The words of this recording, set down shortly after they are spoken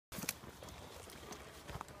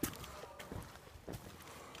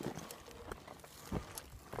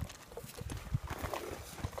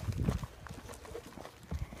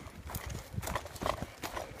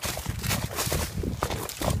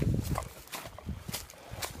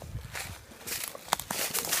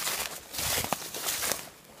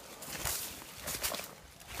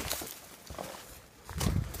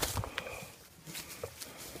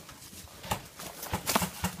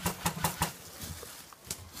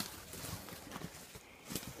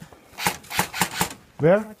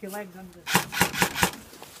Where? Put your legs under this.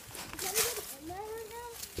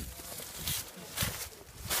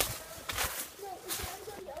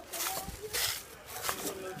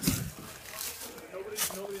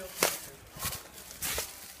 Nobody else.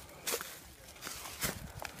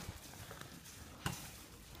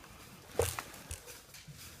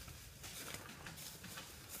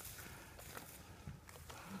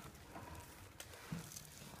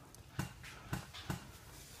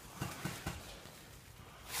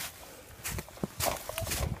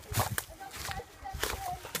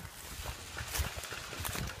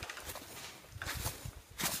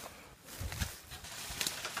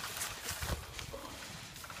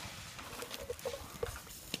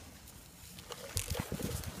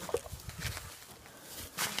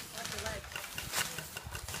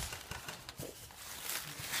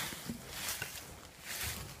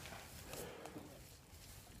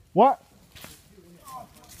 What?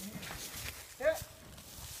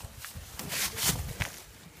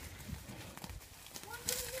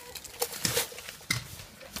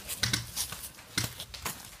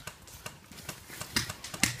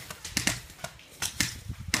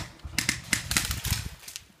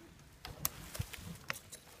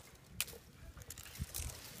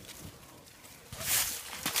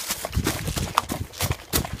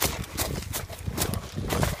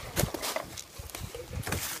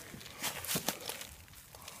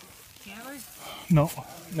 No,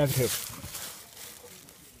 negative.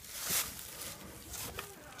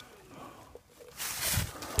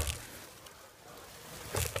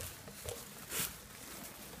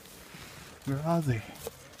 Where are they?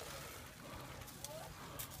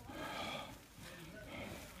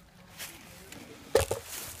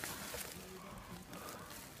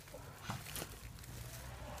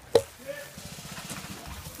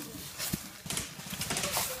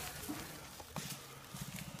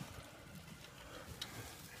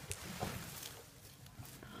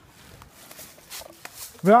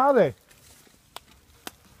 Where are they?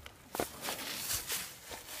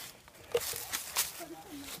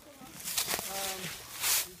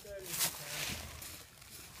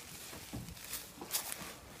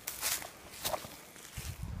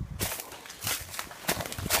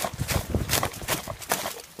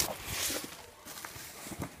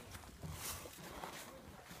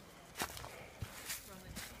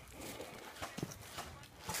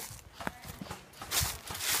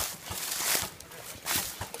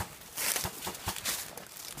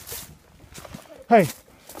 Hey,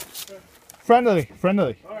 friendly. All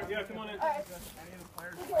right, yeah, come on in. Any of the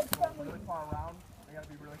players go really far around, they gotta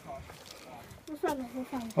be really cautious. We're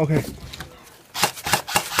fine. Okay.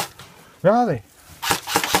 Where are they?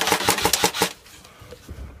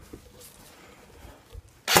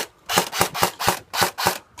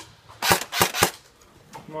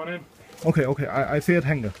 Come on in. Okay, I see a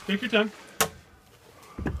tango. Take your time.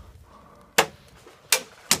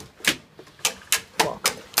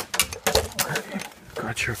 Fuck. Okay,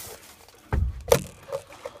 gotcha.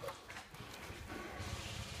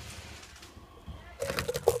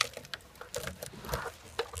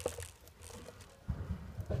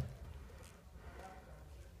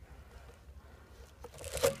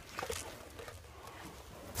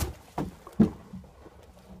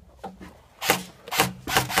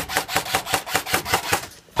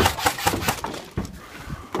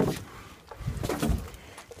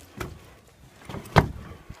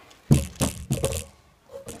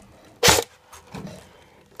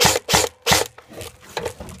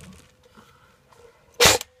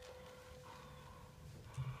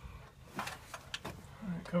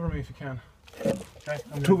 Cover me if you can. Okay.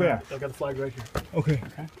 To where? I got the flag right here. Okay.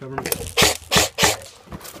 Okay. Cover me.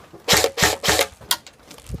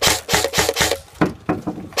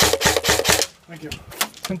 Thank you.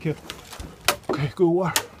 Thank you. Okay, good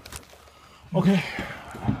work. Okay.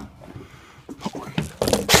 Okay.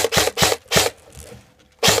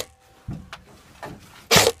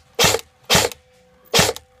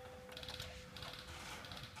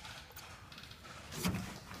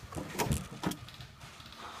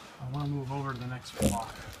 I want to move over to the next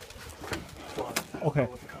block. Okay.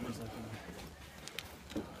 What the cover's like in there.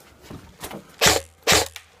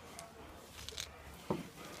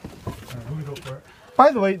 Alright, let me go for it.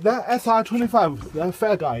 By the way, that SR-25, that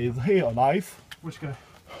fat guy, is he alive? Which guy?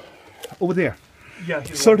 Over there. Yeah,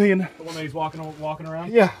 he's 13. the one that he's walking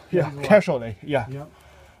around? Yeah, he's alive. casually. Yeah. Yep.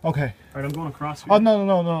 Okay. Alright, I'm going across here. Oh,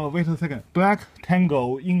 no, wait a second. Black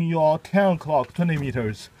Tango in your 10 o'clock, 20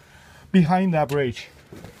 meters. Behind that bridge.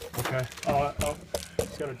 Okay. Oh,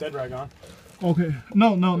 he's got a dead rag on. Okay.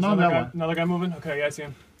 No, not that Another guy, one. another guy moving? Okay, yeah, I see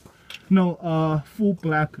him. No, full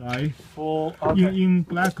black guy. Full. Okay. In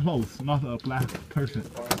black clothes, not a black person.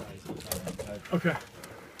 Okay.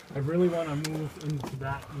 I really want to move into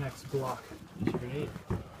that next block.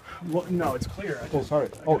 Well, no, it's clear. I Oh, just- sorry. I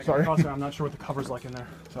gotta Oh, get sorry. across there. I'm not sure what the cover's like in there.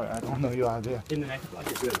 Sorry, I don't know you are there. In the next block,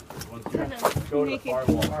 you're good. No, Go to the naked. far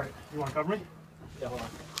wall. All right. You want to cover me? Yeah, hold on.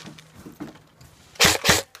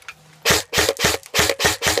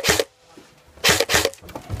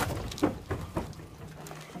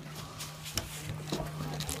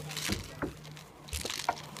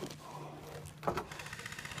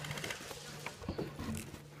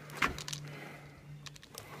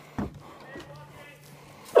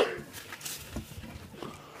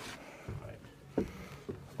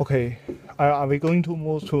 Okay, are we going to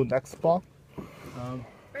move to next block?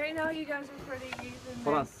 Right now, you guys are pretty even.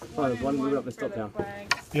 Hold on. There's Hold on, and one move one up and for step the down.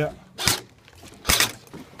 flags. Yeah.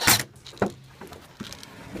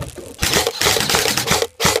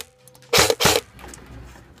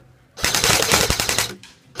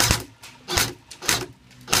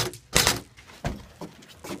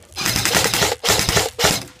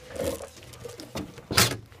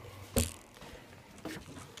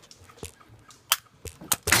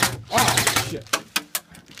 Oh, shit.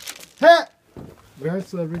 Hey!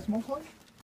 Where's the respawn point?